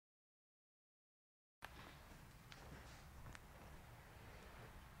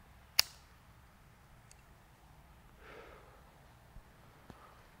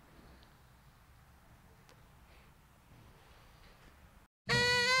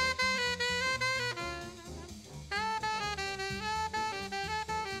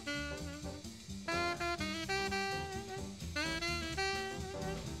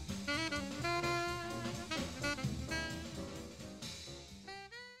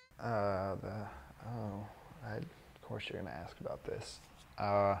Of course you're gonna ask about this.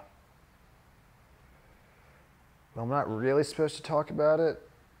 Well, I'm not really supposed to talk about it,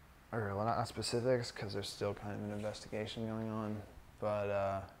 or well, not specifics, because there's still kind of an investigation going on.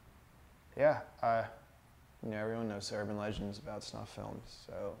 But yeah, everyone knows urban legends about snuff films,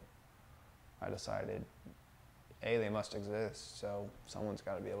 so I decided, A, they must exist, so someone's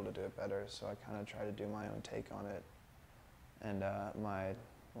got to be able to do it better. So I kind of try to do my own take on it. And I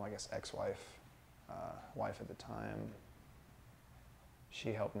guess ex-wife, wife at the time,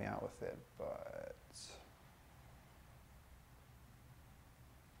 she helped me out with it, but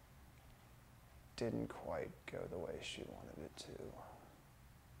didn't quite go the way she wanted it to.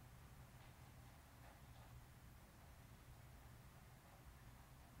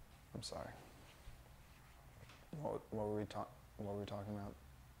 I'm sorry. What were we talking about?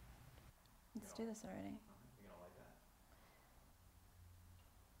 Let's do this already. You don't like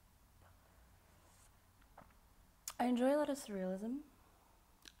that? I enjoy a lot of surrealism.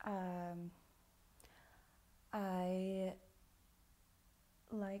 I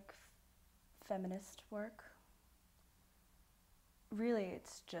like feminist work. Really,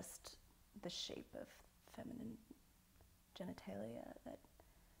 it's just the shape of feminine genitalia that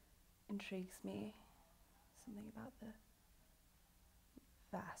intrigues me. Something about the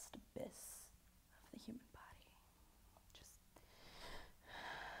vast abyss of the human body. Just,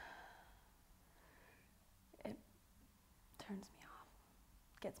 it turns me off,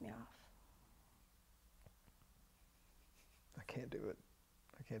 gets me off. I can't do it.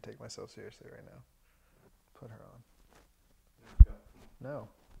 I can't take myself seriously right now. Put her on. No.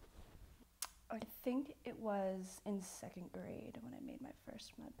 I think it was in 2nd grade when I made my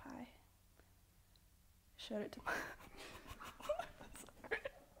first mud pie. Showed it to my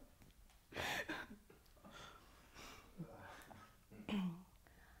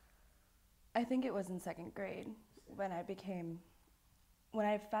I think it was in 2nd grade when I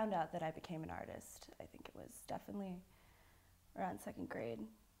found out that I became an artist. I think it was definitely around 2nd grade.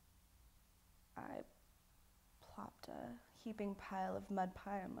 I plopped a heaping pile of mud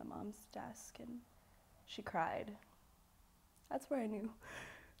pie on my mom's desk and she cried. That's where I knew.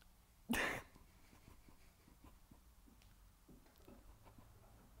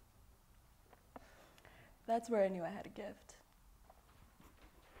 That's where I knew I had a gift.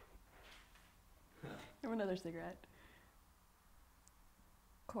 Give me another cigarette.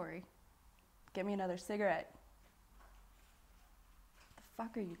 Corey, get me another cigarette. What the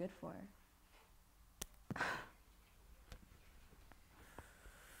fuck are you good for?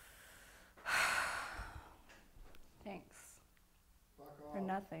 Thanks. For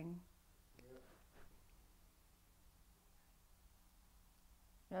nothing.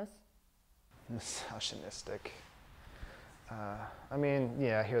 Yes? Misogynistic. I mean,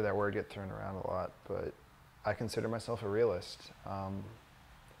 yeah, I hear that word get thrown around a lot, but I consider myself a realist.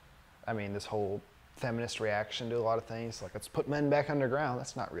 I mean, this whole feminist reaction to a lot of things, like let's put men back underground,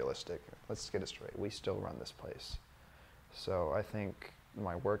 that's not realistic. Let's get it straight. We still run this place. So I think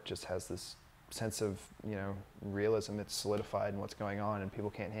my work just has this sense of, realism. It's solidified in what's going on, and people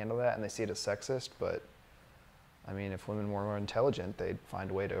can't handle that, and they see it as sexist, but I mean, if women were more intelligent, they'd find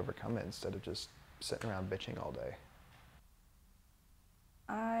a way to overcome it instead of just sitting around bitching all day.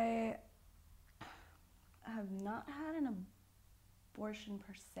 I have not had an abortion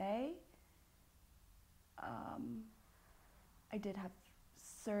per se. I did have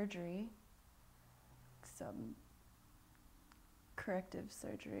surgery, some corrective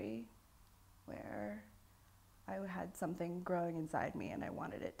surgery, where I had something growing inside me and I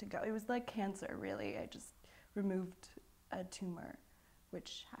wanted it to go. It was like cancer, really. I just removed a tumor,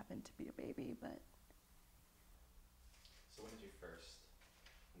 which happened to be a baby, but... So when did you first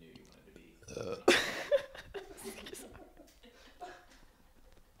knew you wanted to be?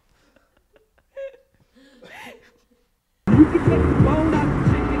 You can take the bone out the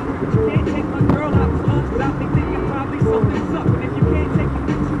chicken, but you can't take my girl out the lunch without me thinking probably something's up. And if you can't take the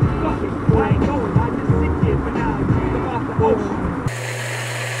bitch, you can fuck it. I ain't going, I just sit here for now and dream about the ocean.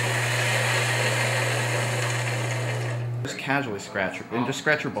 Just casually scratch her, and just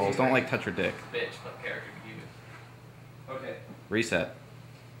scratch your balls. Don't touch her dick. Bitch, what character do you use? Okay. Reset.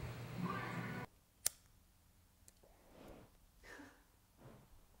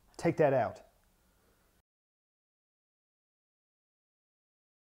 Take that out.